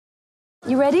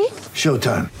You ready?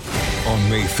 Showtime. On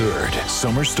May 3rd,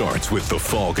 summer starts with The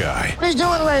Fall Guy. Let's do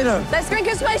it later. Let's drink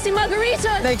a spicy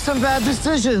margarita. Make some bad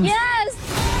decisions.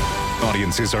 Yes!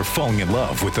 Audiences are falling in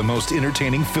love with the most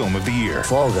entertaining film of the year.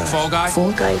 Fall Guy. Fall Guy?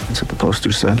 Fall Guy. That's what the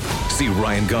poster said. See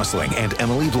Ryan Gosling and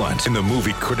Emily Blunt in the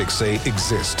movie critics say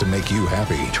exists to make you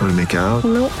happy. Trying to make it out?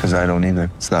 Nope. Because I don't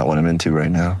either. It's not what I'm into right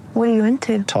now. What are you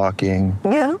into? Talking.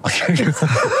 Yeah.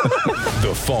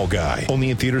 The Fall Guy.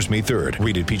 Only in theaters May 3rd.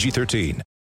 Rated PG-13.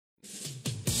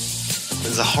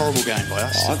 It was a horrible game by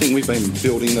us. I think we've been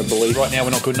building the belief. Right now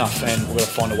we're not good enough and we're going to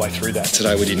find a way through that.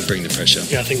 Today we didn't bring the pressure.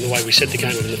 Yeah, I think the way we set the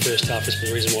game up in the first half is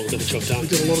the reason why we got the job done. We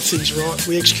did a lot of things right.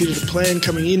 We executed a plan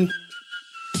coming in.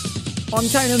 I'm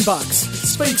Kanan Bucks.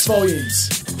 Speaks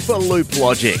volumes. For Loop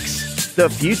Logics, the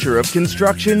future of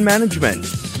construction management.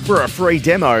 For a free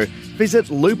demo, visit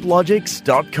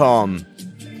looplogics.com.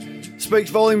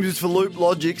 Speaks volumes is for Loop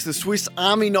Logics, the Swiss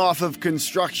Army knife of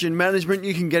construction management.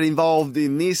 You can get involved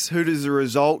in this. Who does the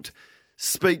result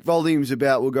speak volumes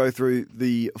about? We'll go through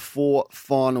the four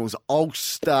finals. I'll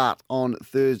start on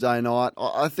Thursday night.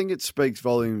 I think it speaks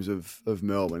volumes of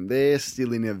Melbourne. They're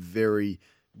still in a very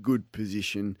good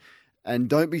position. And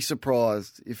don't be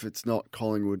surprised if it's not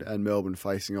Collingwood and Melbourne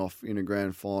facing off in a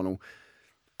grand final.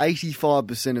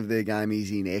 85% of their game is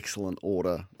in excellent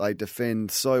order. They defend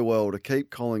so well. To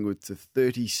keep Collingwood to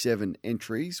 37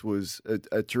 entries was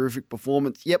a terrific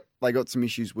performance. Yep, they got some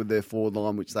issues with their forward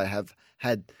line, which they have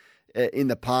had in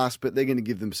the past, but they're going to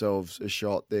give themselves a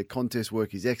shot. Their contest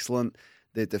work is excellent.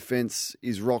 Their defence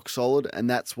is rock solid, and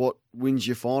that's what wins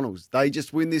your finals. They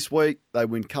just win this week. They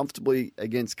win comfortably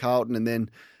against Carlton, and then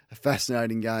a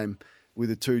fascinating game with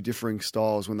the two differing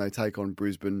styles when they take on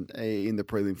Brisbane in the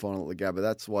prelim final at the Gabba.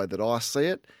 That's the way that I see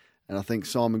it. And I think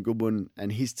Simon Goodwin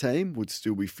and his team would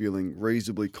still be feeling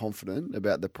reasonably confident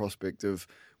about the prospect of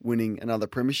winning another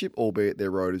premiership, albeit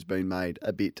their road has been made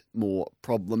a bit more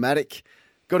problematic.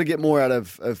 Got to get more out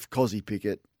of Cozzy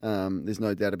Pickett. There's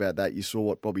no doubt about that. You saw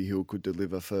what Bobby Hill could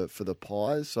deliver for the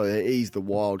Pies. So he's the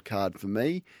wild card for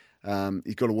me.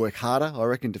 He's got to work harder, I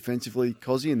reckon, defensively,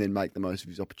 Cozzy, and then make the most of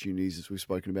his opportunities, as we've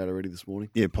spoken about already this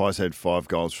morning. Yeah, Pies had 5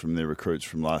 goals from their recruits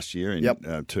from last year, and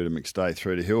 2 to McStay,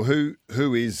 3 to Hill.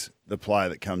 Who is the player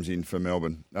that comes in for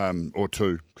Melbourne, or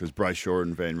 2, because Brayshaw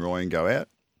and Van Rooyen go out?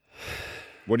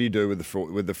 What do you do with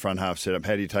the front half setup?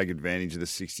 How do you take advantage of the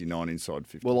 69 inside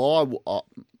 50? Well,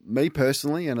 me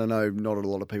personally, and I know not a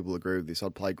lot of people agree with this,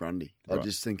 I'd play Grundy. Right. I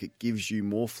just think it gives you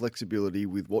more flexibility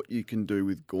with what you can do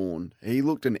with Gawn. He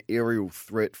looked an aerial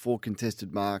threat, 4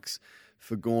 contested marks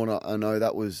for Gawn. I know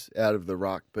that was out of the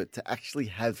ruck, but to actually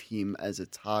have him as a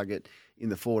target in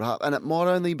the forward half, and it might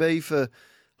only be for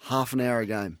half an hour a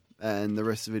game, and the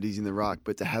rest of it is in the ruck,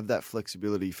 but to have that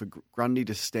flexibility for Grundy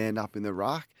to stand up in the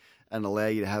ruck and allow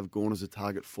you to have Gawn as a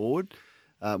target forward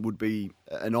would be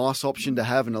a nice option to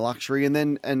have and a luxury. And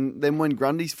then when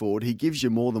Grundy's forward, he gives you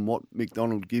more than what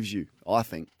McDonald gives you, I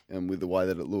think, and with the way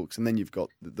that it looks. And then you've got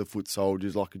the foot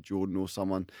soldiers like a Jordan or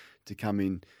someone to come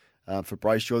in for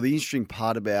Brayshaw. The interesting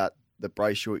part about the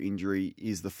Brayshaw injury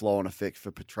is the flow-on effect for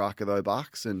Petrarca, though,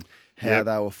 Bucks, and how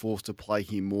they were forced to play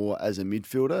him more as a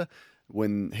midfielder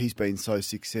when he's been so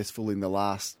successful in the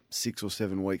last 6 or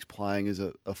 7 weeks playing as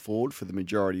a forward for the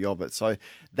majority of it. So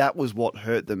that was what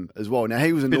hurt them as well. Now,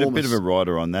 he was enormous. A bit of a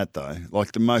rider on that, though.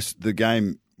 Like the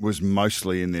game was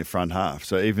mostly in their front half.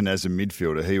 So even as a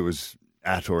midfielder, he was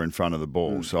at or in front of the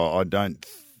ball. So I don't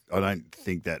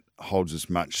think that holds as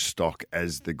much stock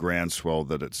as the groundswell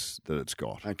that it's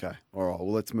got. Okay. All right.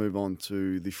 Well, let's move on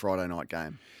to the Friday night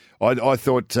game. I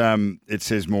thought it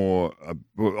says more.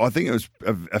 I think it was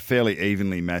a fairly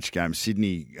evenly matched game.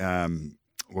 Sydney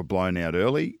were blown out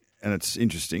early, and it's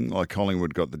interesting. Like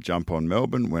Collingwood got the jump on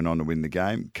Melbourne, went on to win the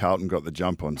game. Carlton got the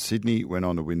jump on Sydney, went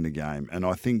on to win the game. And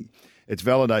I think it's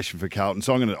validation for Carlton.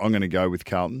 So I'm going to go with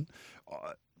Carlton.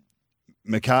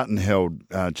 McCartan held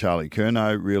Charlie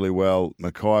Curnow really well.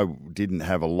 Mackay didn't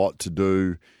have a lot to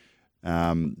do,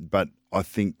 but I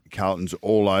think Carlton's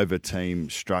all-over team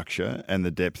structure and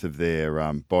the depth of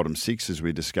their bottom 6, as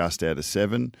we discussed, out of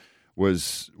 7,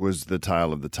 was the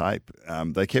tail of the tape.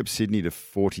 They kept Sydney to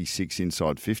 46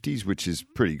 inside 50s, which is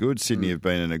pretty good. Sydney have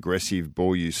been an aggressive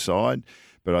ball use side,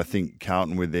 but I think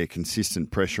Carlton, with their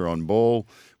consistent pressure on ball,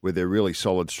 with their really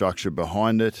solid structure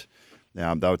behind it,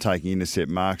 they were taking intercept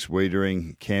marks.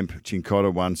 Wiedering, Kemp,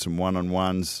 Cincotta won some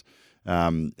one-on-ones.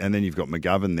 And then you've got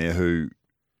McGovern there, who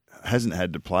hasn't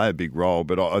had to play a big role,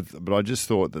 but I just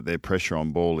thought that their pressure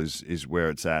on ball is where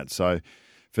it's at. So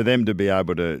for them to be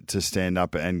able to stand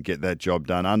up and get that job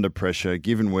done under pressure,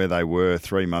 given where they were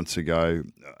 3 months ago,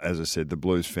 as I said, the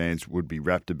Blues fans would be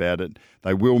rapt about it.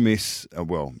 They will miss,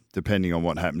 depending on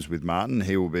what happens with Martin,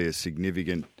 he will be a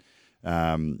significant,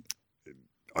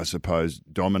 I suppose,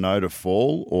 domino to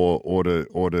fall or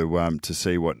to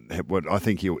see what I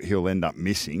think he'll end up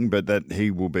missing, but that he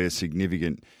will be a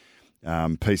significant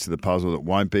piece of the puzzle that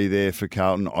won't be there for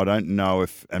Carlton. I don't know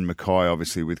and Mackay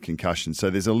obviously with concussion, so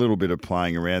there's a little bit of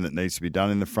playing around that needs to be done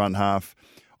in the front half.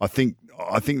 I think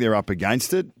they're up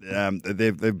against it.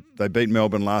 They beat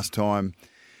Melbourne last time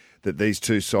that these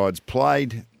two sides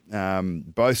played.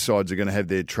 Both sides are going to have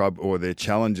their trouble or their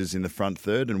challenges in the front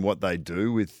third and what they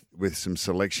do with some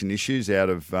selection issues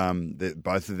out of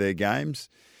both of their games.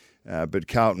 But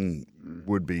Carlton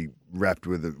would be wrapped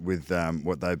with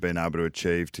what they've been able to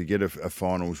achieve. To get a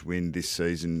finals win this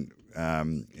season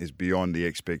is beyond the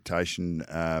expectation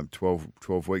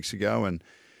 12 weeks ago. And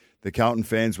the Carlton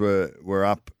fans were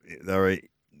up. Their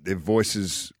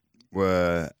voices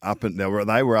were up, and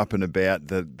they were up and about.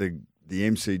 The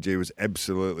MCG was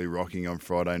absolutely rocking on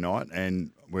Friday night,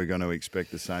 and we're going to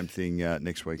expect the same thing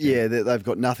next week. Yeah, they've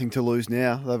got nothing to lose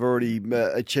now. They've already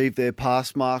achieved their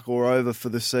pass mark or over for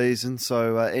the season,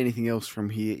 so anything else from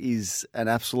here is an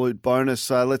absolute bonus.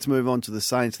 So let's move on to the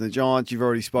Saints and the Giants. You've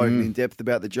already spoken in depth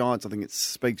about the Giants. I think it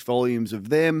speaks volumes of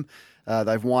them.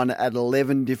 They've won at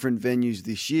 11 different venues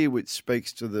this year, which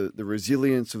speaks to the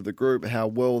resilience of the group, how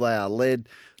well they are led.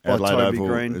 Adelaide Toby Oval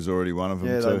Green is already one of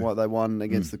them too. They won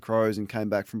against the Crows and came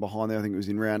back from behind there. I think it was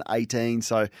in round 18,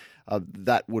 so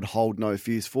that would hold no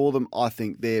fears for them. I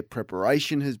think their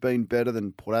preparation has been better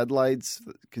than Port Adelaide's,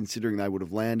 considering they would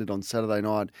have landed on Saturday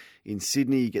night in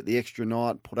Sydney. You get the extra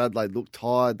night. Port Adelaide looked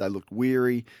tired. They looked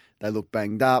weary. They looked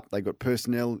banged up. They got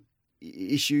personnel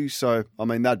issues. So, I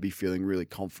mean, they'd be feeling really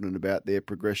confident about their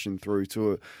progression through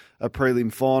to a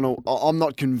prelim final. I'm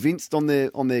not convinced on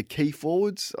their key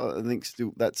forwards. I think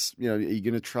still that's, are you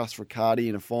going to trust Riccardi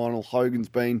in a final? Hogan's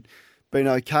been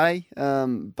okay,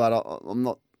 but I'm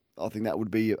not. I think that would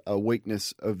be a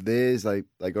weakness of theirs. They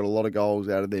got a lot of goals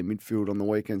out of their midfield on the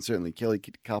weekend. Certainly Kelly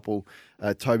kicked a couple.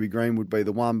 Toby Green would be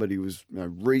the one, but he was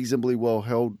reasonably well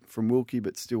held from Wilkie,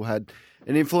 but still had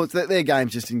an influence. Their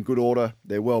game's just in good order.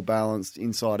 They're well balanced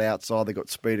inside, outside. They got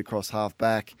speed across half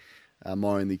back.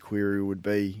 My only query would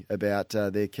be about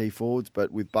their key forwards,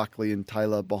 but with Buckley and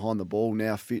Taylor behind the ball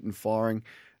now fit and firing,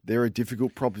 they're a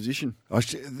difficult proposition. I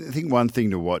think one thing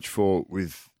to watch for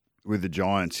with the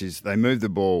Giants is they move the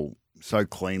ball so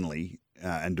cleanly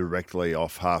and directly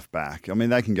off half back. I mean,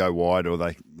 they can go wide or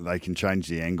they can change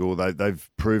the angle. They've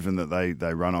proven that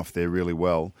they run off there really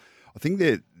well. I think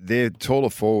they're taller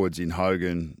forwards in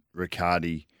Hogan,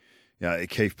 Riccardi.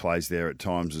 Keith plays there at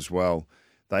times as well.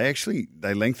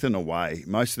 They lengthen away.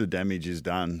 Most of the damage is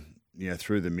done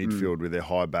through the midfield with their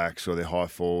high backs or their high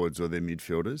forwards or their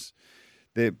midfielders.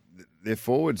 Their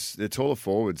forwards, their taller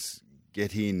forwards,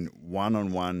 get in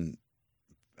one-on-one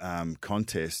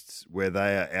contests where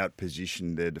they are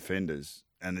out-positioned their defenders,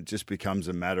 and it just becomes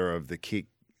a matter of the kick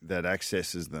that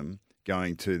accesses them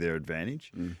going to their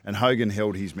advantage. And Hogan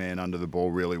held his man under the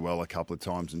ball really well a couple of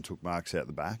times and took marks out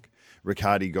the back.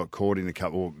 Riccardi got caught in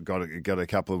got a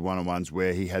couple of one-on-ones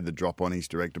where he had the drop on his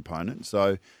direct opponent.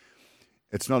 So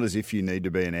it's not as if you need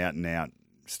to be an out-and-out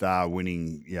star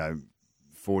winning,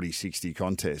 40, 60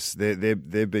 contests.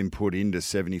 They've been put into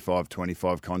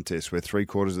 75-25 contests where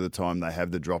 3/4 of the time they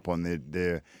have the drop on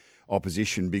their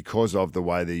opposition because of the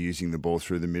way they're using the ball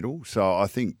through the middle. So I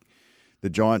think the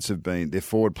Giants their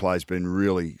forward play's been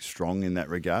really strong in that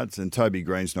regard. And Toby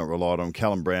Green's not relied on,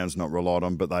 Callum Brown's not relied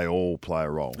on, but they all play a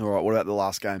role. All right, what about the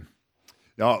last game?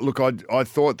 Look, I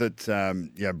thought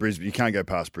that Brisbane. You can't go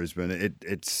past Brisbane.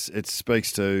 It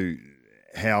speaks to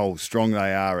how strong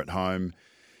they are at home.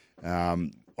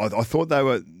 I thought they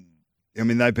were. I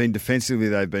mean, they've been defensively.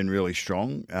 They've been really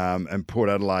strong. And Port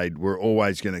Adelaide were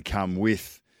always going to come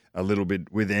with a little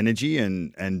bit with energy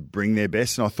and bring their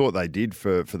best. And I thought they did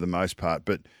for the most part.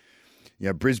 But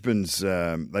Brisbane's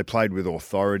they played with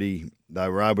authority. They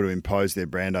were able to impose their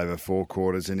brand over 4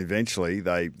 quarters, and eventually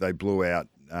they blew out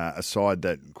a side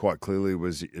that quite clearly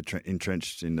was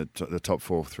entrenched in the top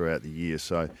 4 throughout the year.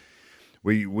 So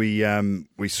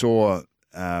we saw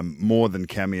more than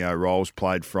cameo roles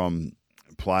played from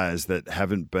players that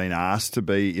haven't been asked to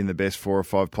be in the best 4 or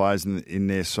 5 players in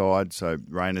their side. So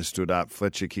Rayner stood up,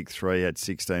 Fletcher kicked 3, had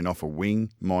 16 off a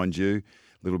wing, mind you,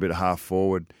 a little bit of half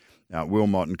forward.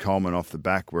 Wilmot and Coleman off the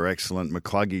back were excellent.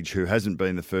 McCluggage, who hasn't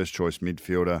been the first choice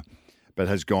midfielder, but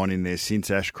has gone in there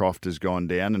since Ashcroft has gone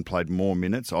down and played more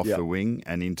minutes off the wing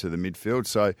and into the midfield.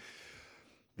 So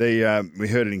We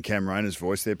heard it in Cam Rayner's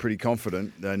voice. They're pretty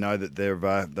confident. They know that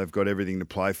they've got everything to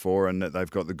play for and that they've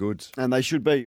got the goods. And they should be.